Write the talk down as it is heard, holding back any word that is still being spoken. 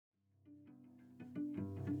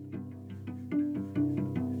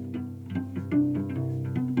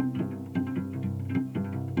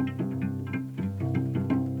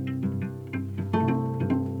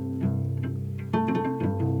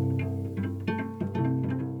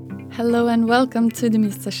Hello and welcome to the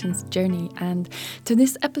musician's journey and to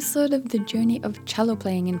this episode of the journey of cello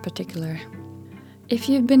playing in particular. If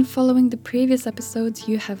you've been following the previous episodes,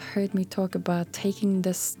 you have heard me talk about taking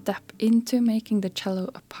the step into making the cello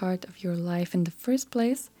a part of your life in the first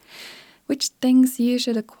place, which things you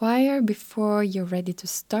should acquire before you're ready to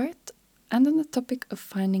start, and on the topic of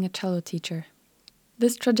finding a cello teacher.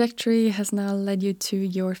 This trajectory has now led you to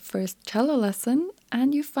your first cello lesson,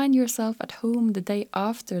 and you find yourself at home the day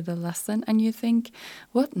after the lesson and you think,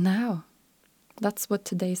 what now? That's what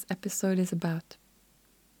today's episode is about.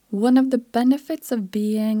 One of the benefits of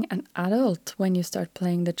being an adult when you start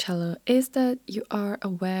playing the cello is that you are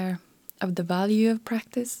aware of the value of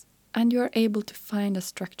practice and you are able to find a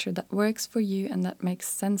structure that works for you and that makes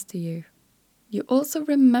sense to you. You also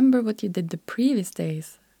remember what you did the previous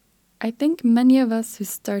days. I think many of us who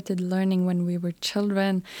started learning when we were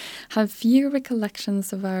children have few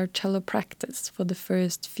recollections of our cello practice for the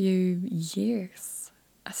first few years.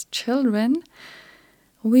 As children,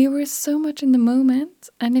 we were so much in the moment,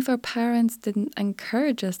 and if our parents didn't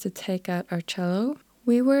encourage us to take out our cello,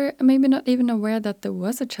 we were maybe not even aware that there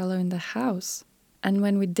was a cello in the house. And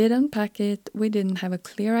when we did unpack it, we didn't have a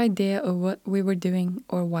clear idea of what we were doing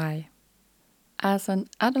or why. As an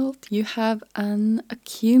adult, you have an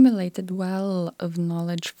accumulated well of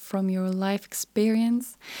knowledge from your life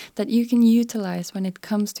experience that you can utilize when it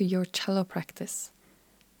comes to your cello practice.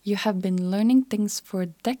 You have been learning things for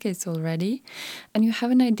decades already, and you have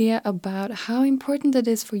an idea about how important it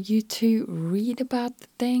is for you to read about the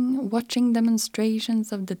thing, watching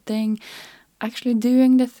demonstrations of the thing, actually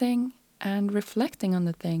doing the thing, and reflecting on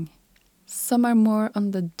the thing. Some are more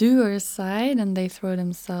on the doer side and they throw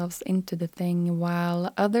themselves into the thing,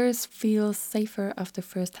 while others feel safer after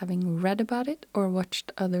first having read about it or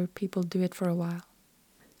watched other people do it for a while.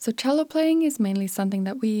 So cello playing is mainly something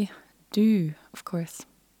that we do, of course.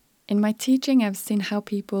 In my teaching, I've seen how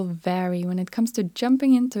people vary when it comes to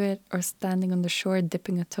jumping into it or standing on the shore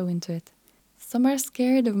dipping a toe into it. Some are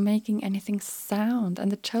scared of making anything sound, and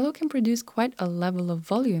the cello can produce quite a level of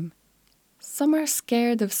volume. Some are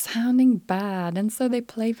scared of sounding bad, and so they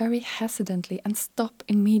play very hesitantly and stop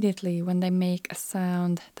immediately when they make a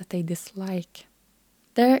sound that they dislike.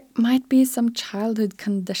 There might be some childhood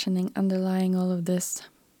conditioning underlying all of this.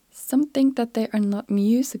 Some think that they are not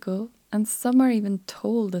musical, and some are even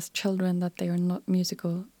told as children that they are not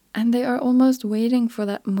musical. And they are almost waiting for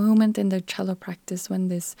that moment in their cello practice when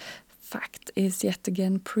this fact is yet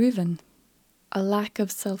again proven. A lack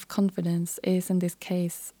of self-confidence is, in this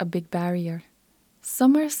case, a big barrier.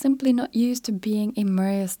 Some are simply not used to being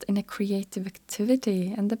immersed in a creative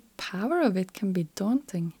activity, and the power of it can be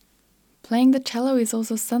daunting. Playing the cello is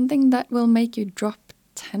also something that will make you drop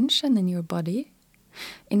tension in your body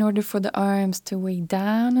in order for the arms to weigh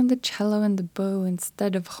down on the cello and the bow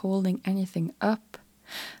instead of holding anything up,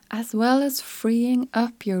 as well as freeing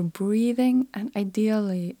up your breathing and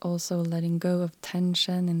ideally also letting go of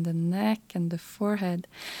tension in the neck and the forehead.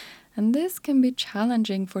 And this can be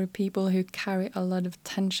challenging for people who carry a lot of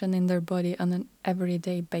tension in their body on an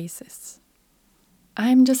everyday basis.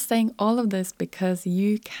 I'm just saying all of this because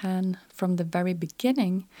you can, from the very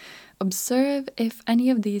beginning, observe if any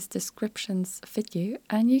of these descriptions fit you,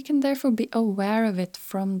 and you can therefore be aware of it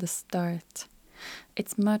from the start.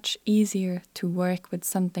 It's much easier to work with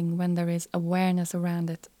something when there is awareness around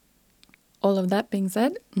it. All of that being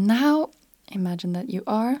said, now imagine that you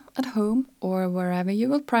are at home or wherever you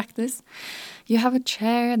will practice. You have a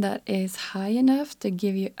chair that is high enough to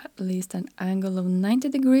give you at least an angle of 90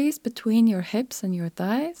 degrees between your hips and your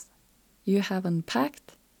thighs. You have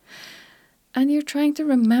unpacked. And you're trying to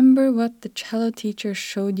remember what the cello teacher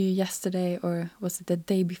showed you yesterday, or was it the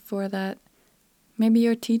day before that? Maybe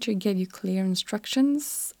your teacher gave you clear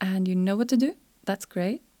instructions and you know what to do. That's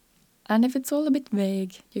great. And if it's all a bit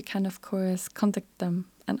vague, you can of course contact them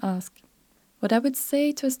and ask. What I would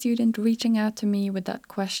say to a student reaching out to me with that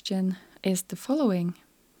question is the following.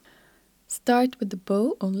 Start with the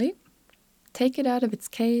bow only. Take it out of its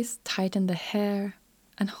case, tighten the hair,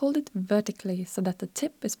 and hold it vertically so that the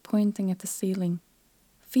tip is pointing at the ceiling.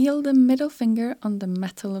 Feel the middle finger on the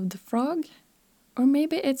metal of the frog. Or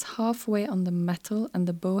maybe it's halfway on the metal and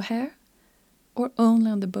the bow hair, or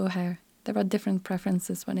only on the bow hair. There are different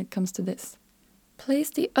preferences when it comes to this. Place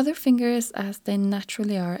the other fingers as they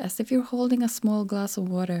naturally are, as if you're holding a small glass of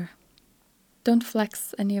water. Don't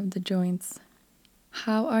flex any of the joints.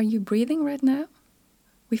 How are you breathing right now?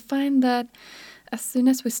 We find that as soon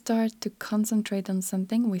as we start to concentrate on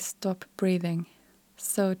something, we stop breathing.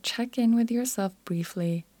 So check in with yourself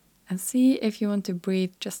briefly and see if you want to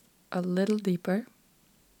breathe just a little deeper.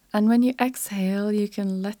 And when you exhale, you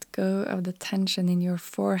can let go of the tension in your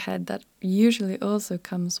forehead that usually also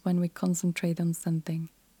comes when we concentrate on something.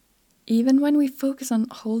 Even when we focus on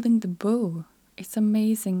holding the bow, it's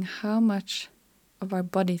amazing how much of our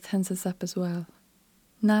body tenses up as well.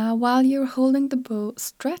 Now, while you're holding the bow,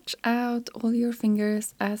 stretch out all your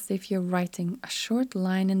fingers as if you're writing a short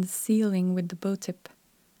line in the ceiling with the bow tip.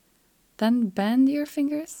 Then bend your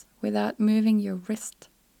fingers without moving your wrist.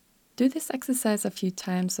 Do this exercise a few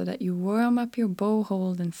times so that you warm up your bow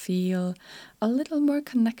hold and feel a little more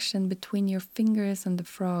connection between your fingers and the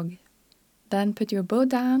frog. Then put your bow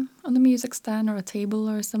down on the music stand or a table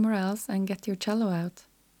or somewhere else and get your cello out.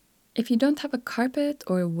 If you don't have a carpet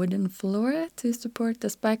or a wooden floor to support the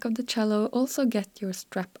spike of the cello, also get your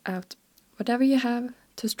strap out. Whatever you have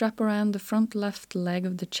to strap around the front left leg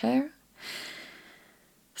of the chair.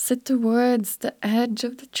 Sit towards the edge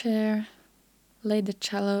of the chair. Lay the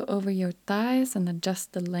cello over your thighs and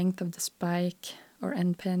adjust the length of the spike or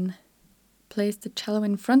end pin. Place the cello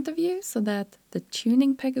in front of you so that the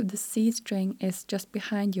tuning peg of the C string is just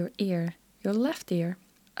behind your ear, your left ear.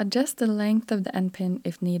 Adjust the length of the end pin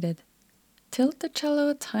if needed. Tilt the cello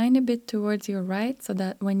a tiny bit towards your right so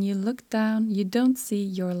that when you look down, you don't see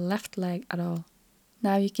your left leg at all.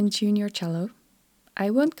 Now you can tune your cello. I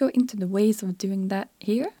won't go into the ways of doing that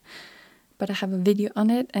here, but I have a video on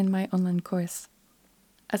it in my online course.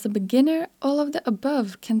 As a beginner, all of the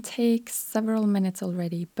above can take several minutes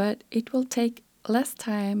already, but it will take less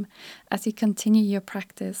time as you continue your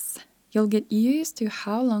practice. You'll get used to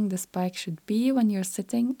how long the spike should be when you're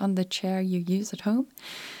sitting on the chair you use at home.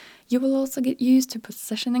 You will also get used to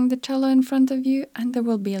positioning the cello in front of you, and there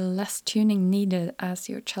will be less tuning needed as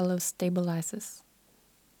your cello stabilizes.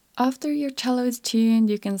 After your cello is tuned,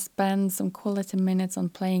 you can spend some quality minutes on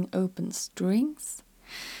playing open strings.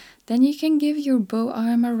 Then you can give your bow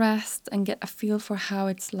arm a rest and get a feel for how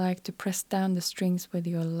it's like to press down the strings with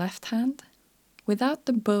your left hand. Without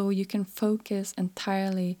the bow, you can focus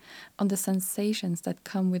entirely on the sensations that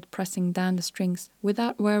come with pressing down the strings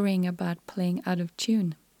without worrying about playing out of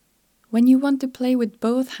tune. When you want to play with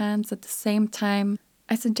both hands at the same time,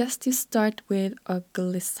 I suggest you start with a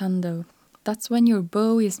glissando. That's when your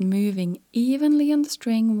bow is moving evenly on the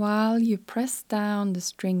string while you press down the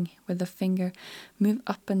string with the finger, move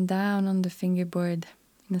up and down on the fingerboard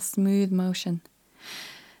in a smooth motion.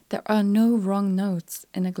 There are no wrong notes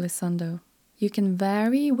in a glissando. You can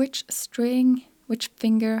vary which string, which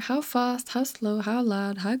finger, how fast, how slow, how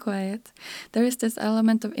loud, how quiet. There is this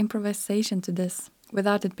element of improvisation to this,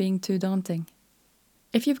 without it being too daunting.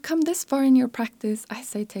 If you've come this far in your practice, I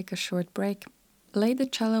say take a short break. Lay the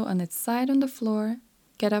cello on its side on the floor,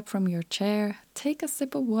 get up from your chair, take a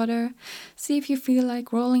sip of water, see if you feel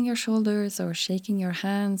like rolling your shoulders or shaking your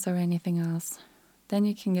hands or anything else. Then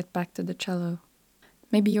you can get back to the cello.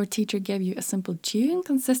 Maybe your teacher gave you a simple tune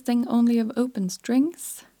consisting only of open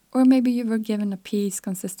strings, or maybe you were given a piece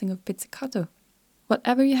consisting of pizzicato.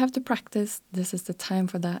 Whatever you have to practice, this is the time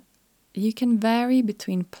for that. You can vary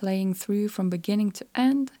between playing through from beginning to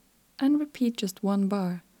end and repeat just one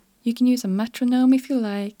bar. You can use a metronome if you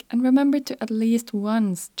like, and remember to at least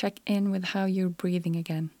once check in with how you're breathing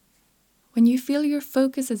again. When you feel your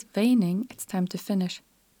focus is waning, it's time to finish.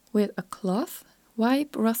 With a cloth,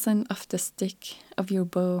 wipe rosin off the stick of your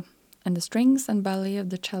bow and the strings and belly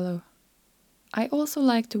of the cello. I also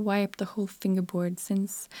like to wipe the whole fingerboard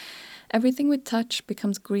since everything we touch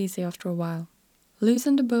becomes greasy after a while.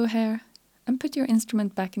 Loosen the bow hair and put your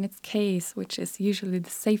instrument back in its case, which is usually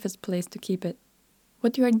the safest place to keep it.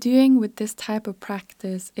 What you are doing with this type of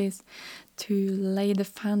practice is to lay the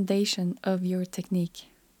foundation of your technique.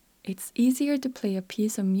 It's easier to play a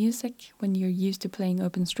piece of music when you're used to playing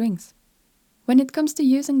open strings. When it comes to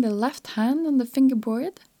using the left hand on the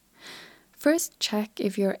fingerboard, first check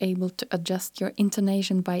if you're able to adjust your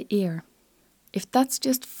intonation by ear. If that's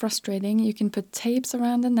just frustrating, you can put tapes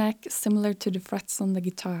around the neck similar to the frets on the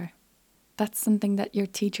guitar. That's something that your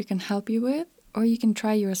teacher can help you with, or you can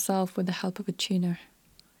try yourself with the help of a tuner.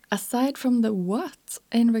 Aside from the what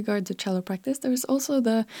in regard to cello practice, there is also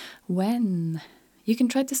the when. You can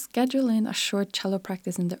try to schedule in a short cello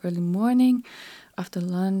practice in the early morning, after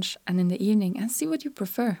lunch, and in the evening, and see what you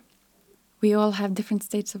prefer. We all have different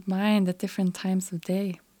states of mind at different times of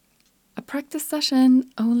day. A practice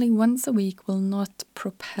session only once a week will not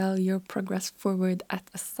propel your progress forward at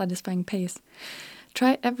a satisfying pace.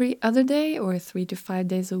 Try every other day or 3 to 5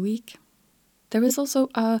 days a week. There is also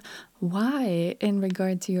a why in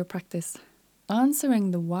regard to your practice.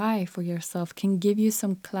 Answering the why for yourself can give you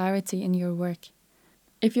some clarity in your work.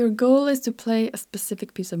 If your goal is to play a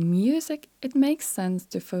specific piece of music, it makes sense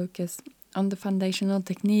to focus on the foundational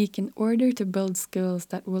technique in order to build skills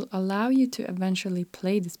that will allow you to eventually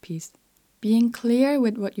play this piece. Being clear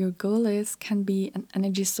with what your goal is can be an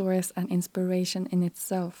energy source and inspiration in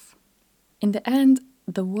itself. In the end,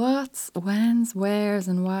 the whats, whens, wheres,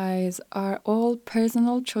 and whys are all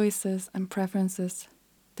personal choices and preferences.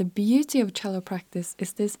 The beauty of cello practice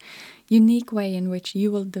is this unique way in which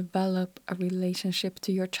you will develop a relationship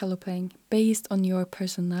to your cello playing based on your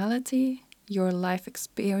personality, your life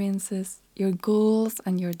experiences, your goals,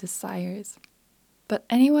 and your desires. But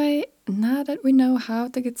anyway, now that we know how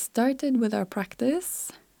to get started with our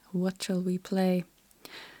practice, what shall we play?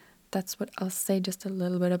 That's what I'll say just a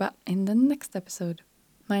little bit about in the next episode.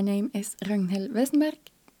 My name is Ragnhild Wesenberg.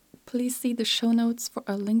 Please see the show notes for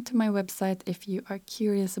a link to my website if you are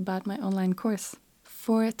curious about my online course.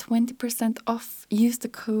 For 20% off, use the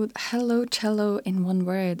code HELLOCELLO in one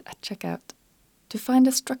word at checkout. To find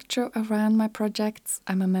a structure around my projects,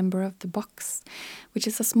 I'm a member of The Box, which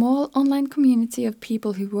is a small online community of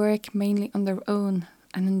people who work mainly on their own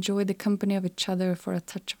and enjoy the company of each other for a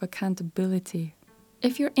touch of accountability.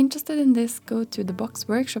 If you're interested in this, go to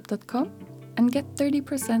theboxworkshop.com and get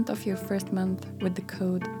 30% off your first month with the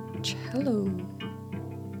code CELLO.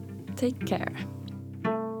 Take care.